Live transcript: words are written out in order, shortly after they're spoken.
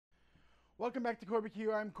Welcome back to Corby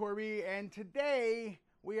Q. I'm Corby, and today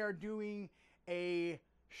we are doing a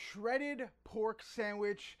shredded pork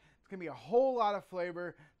sandwich. It's going to be a whole lot of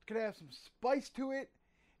flavor. It's going to have some spice to it.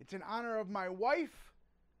 It's in honor of my wife.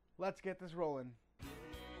 Let's get this rolling.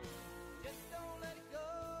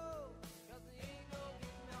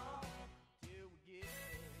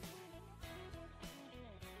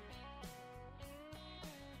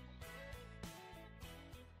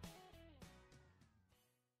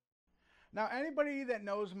 Now, anybody that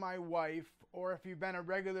knows my wife, or if you've been a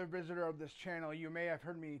regular visitor of this channel, you may have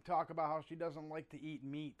heard me talk about how she doesn't like to eat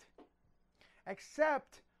meat.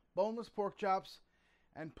 Except boneless pork chops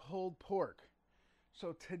and pulled pork.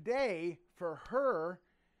 So today, for her,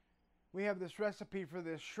 we have this recipe for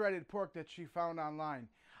this shredded pork that she found online.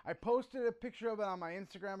 I posted a picture of it on my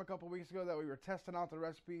Instagram a couple weeks ago that we were testing out the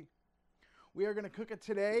recipe. We are going to cook it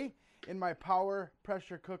today in my Power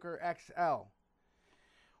Pressure Cooker XL.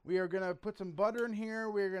 We are going to put some butter in here.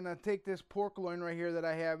 We're going to take this pork loin right here that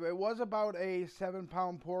I have. It was about a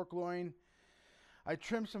 7-pound pork loin. I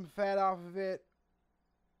trimmed some fat off of it.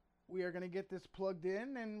 We are going to get this plugged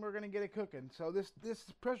in and we're going to get it cooking. So this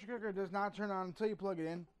pressure cooker does not turn on until you plug it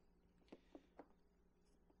in.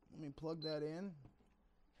 Let me plug that in.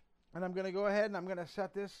 And I'm going to go ahead and I'm going to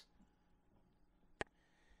set this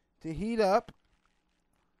to heat up.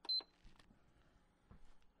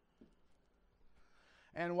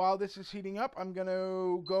 And while this is heating up, I'm going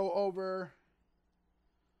to go over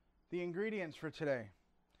the ingredients for today.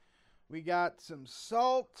 We got some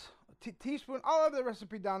salt, a teaspoon, I'll have the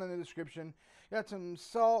recipe down in the description. Got some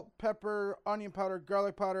salt, pepper, onion powder,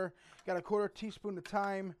 garlic powder. Got a 1/4 teaspoon of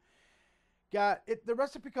thyme. Got it. The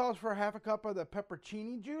recipe calls for 1/2 cup of the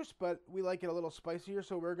pepperoncini juice, but we like it a little spicier,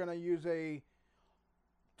 so we're going to use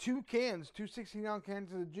two 16-ounce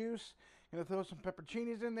cans of the juice. Gonna throw some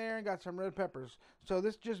pepperoncinis in there and got some red peppers. So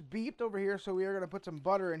this just beeped over here, so we are gonna put some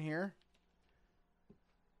butter in here.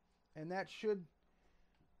 And that should,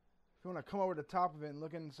 if you wanna come over the top of it and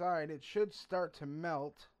look inside, it should start to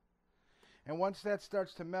melt. And once that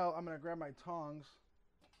starts to melt, I'm gonna grab my tongs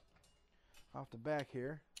off the back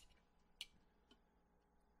here.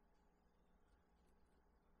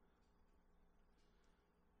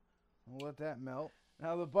 We'll let that melt.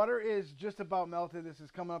 Now the butter is just about melted. This is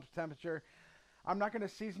coming up to temperature. I'm not going to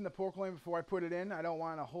season the pork loin before I put it in. I don't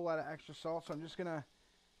want a whole lot of extra salt, so I'm just going to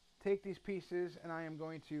take these pieces and I am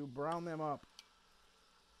going to brown them up.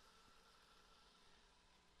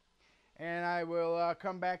 And I will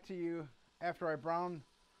come back to you after I brown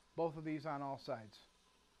both of these on all sides.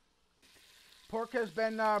 Pork has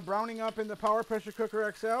been browning up in the Power Pressure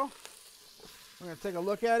Cooker XL. I'm going to take a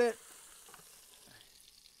look at it.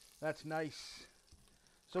 That's nice.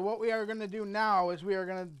 So what we are going to do now is we are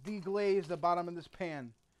going to deglaze the bottom of this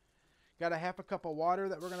pan. Got a 1/2 cup of water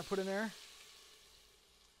that we're going to put in there.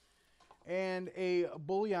 And a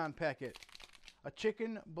bouillon packet. A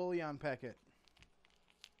chicken bouillon packet.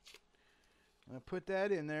 I'm going to put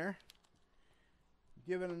that in there.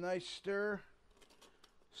 Give it a nice stir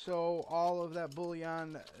so all of that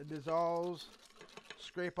bouillon dissolves.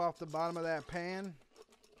 Scrape off the bottom of that pan.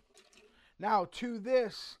 Now to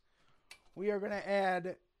this, we are going to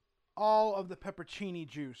add all of the pepperoncini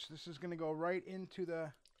juice. This is going to go right into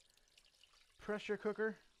the pressure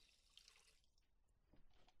cooker.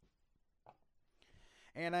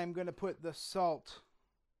 And I'm going to put the salt.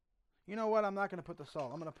 You know what? I'm not going to put the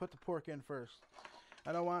salt. I'm going to put the pork in first.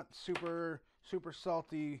 I don't want super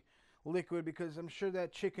salty liquid because I'm sure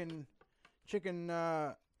that chicken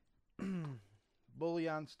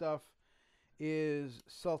bouillon stuff is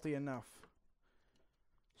salty enough.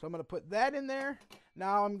 So I'm going to put that in there.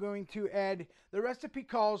 Now I'm going to add, the recipe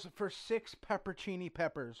calls for 6 pepperoncini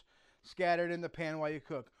peppers scattered in the pan while you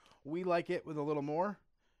cook. We like it with a little more.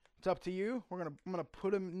 It's up to you. I'm going to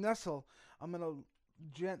put them I'm going to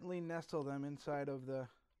gently nestle them inside of the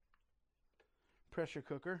pressure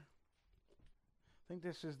cooker. I think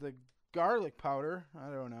this is the garlic powder. I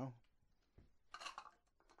don't know.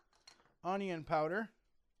 Onion powder.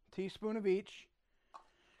 Teaspoon of each.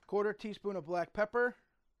 1/4 teaspoon of black pepper.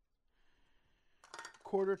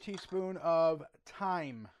 1/4 teaspoon of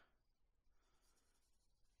thyme.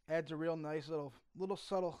 Adds a real nice little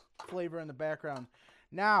subtle flavor in the background.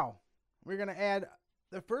 Now we're gonna add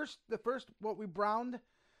the first what we browned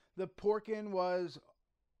the pork in was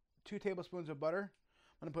 2 tablespoons of butter.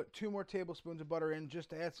 I'm gonna put 2 more tablespoons of butter in just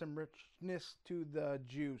to add some richness to the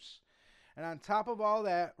juice. And on top of all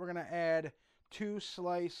that, we're gonna add 2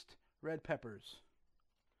 sliced red peppers.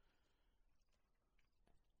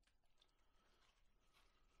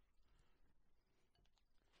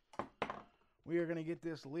 We are going to get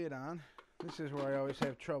this lid on. This is where I always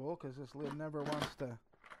have trouble because this lid never wants to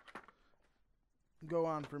go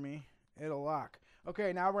on for me. It'll lock.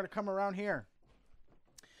 Okay, now we're going to come around here.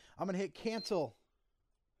 I'm going to hit cancel.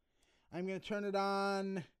 I'm going to turn it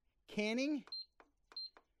on canning.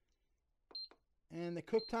 And the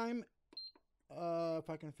cook time, if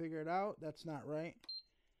I can figure it out, that's not right.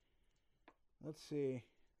 Let's see.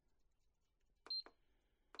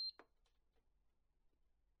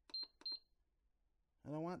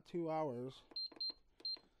 And I want 2 hours.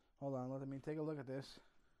 Hold on, let me take a look at this.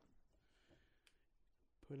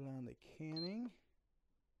 Put it on the canning.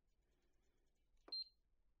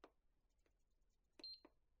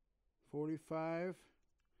 $45.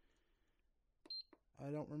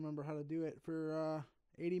 I don't remember how to do it for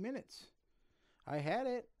 80 minutes. I had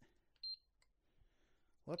it.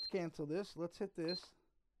 Let's cancel this. Let's hit this.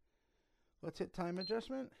 Let's hit time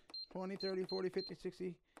adjustment. 20, 30, 40, 50,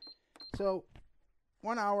 60. So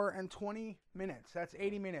 1 hour and 20 minutes. That's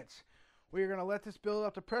 80 minutes. We're going to let this build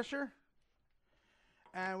up the pressure.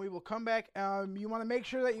 And we will come back. You want to make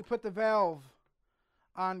sure that you put the valve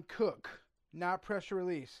on cook, not pressure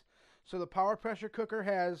release. So the power pressure cooker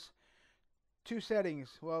has 2 settings.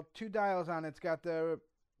 Well, 2 dials on it. It's got the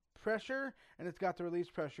pressure and it's got the release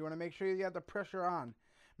pressure. You want to make sure you have the pressure on.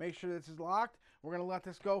 Make sure this is locked. We're going to let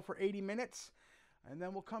this go for 80 minutes. And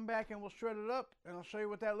then we'll come back and we'll shred it up. And I'll show you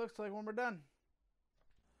what that looks like when we're done.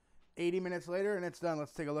 80 minutes later and it's done.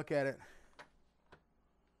 Let's take a look at it.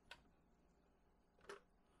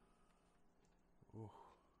 Ooh.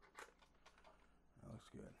 That looks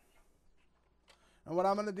good. And what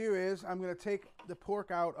I'm going to do is I'm going to take the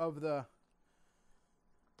pork out of the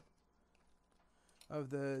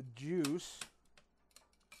juice.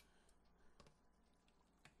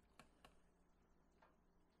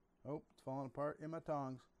 Oh, it's falling apart in my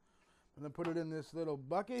tongs. I'm going to put it in this little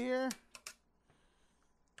bucket here.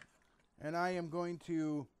 And I am going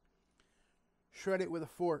to shred it with a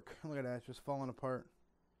fork. Look at that, it's just falling apart.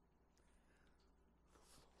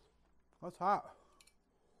 That's hot.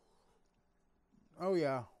 Oh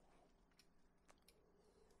yeah.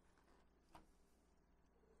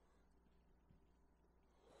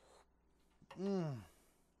 Mmm.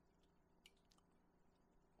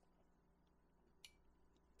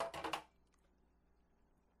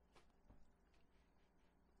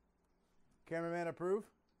 Cameraman approve?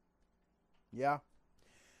 Yeah.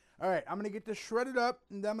 All right, I'm going to get this shredded up,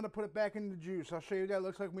 and then I'm going to put it back in the juice. I'll show you what that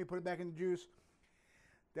looks like when we put it back in the juice.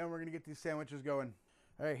 Then we're going to get these sandwiches going.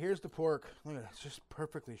 All right, here's the pork. Look at it. It's just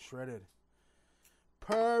perfectly shredded.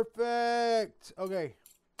 Perfect. Okay,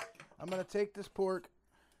 I'm going to take this pork.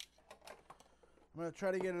 I'm going to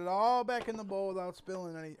try to get it all back in the bowl without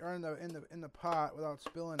spilling any, or in the pot without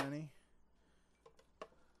spilling any.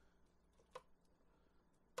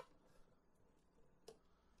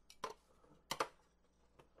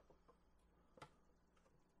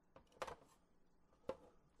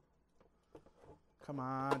 Come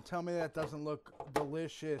on, tell me that doesn't look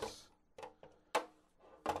delicious.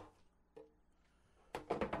 I'm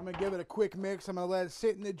gonna give it a quick mix. I'm gonna let it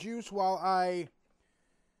sit in the juice while I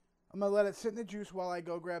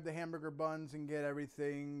go grab the hamburger buns and get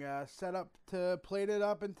everything set up to plate it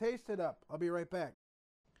up and taste it up. I'll be right back.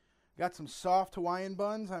 Got some soft Hawaiian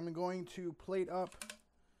buns. I'm going to plate up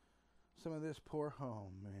some of this pork. Oh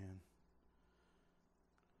man.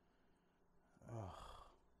 Oh.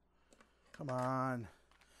 Come on. I'm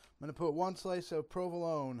going to put 1 slice of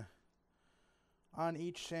provolone on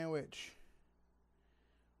each sandwich.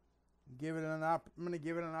 I'm going to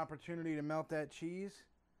give it an opportunity to melt that cheese.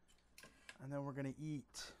 And then we're going to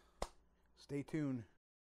eat. Stay tuned.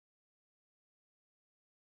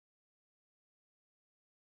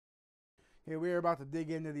 Okay, we are about to dig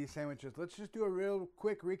into these sandwiches. Let's just do a real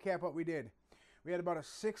quick recap of what we did. We had about a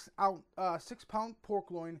 6-pound pork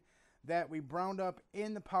loin that we browned up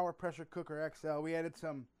in the Power Pressure Cooker XL. We added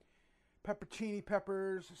some pepperoncini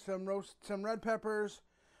peppers, some red peppers,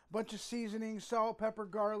 a bunch of seasonings, salt, pepper,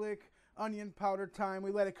 garlic, onion powder, thyme. We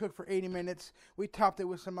let it cook for 80 minutes. We topped it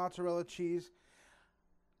with some mozzarella cheese.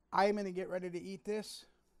 I'm going to get ready to eat this.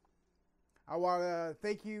 I want to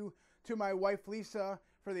thank you to my wife Lisa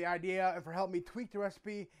for the idea and for helping me tweak the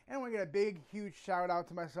recipe. And I want to get a big, huge shout out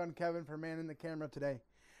to my son Kevin for manning the camera today.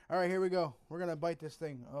 All right, here we go. We're going to bite this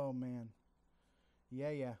thing. Oh, man.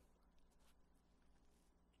 Yeah.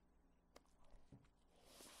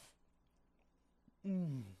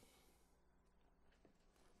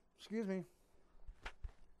 Excuse me.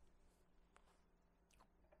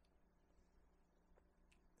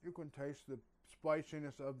 You can taste the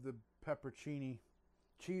spiciness of the pepperoncini.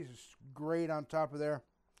 Cheese is great on top of there.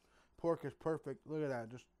 Pork is perfect. Look at that.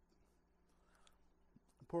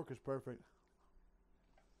 Pork is perfect.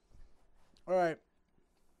 All right.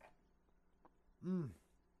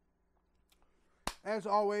 As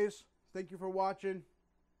always, thank you for watching.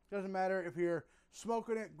 Doesn't matter if you're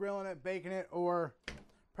smoking it, grilling it, baking it, or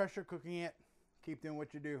pressure cooking it. Keep doing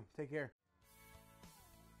what you do. Take care.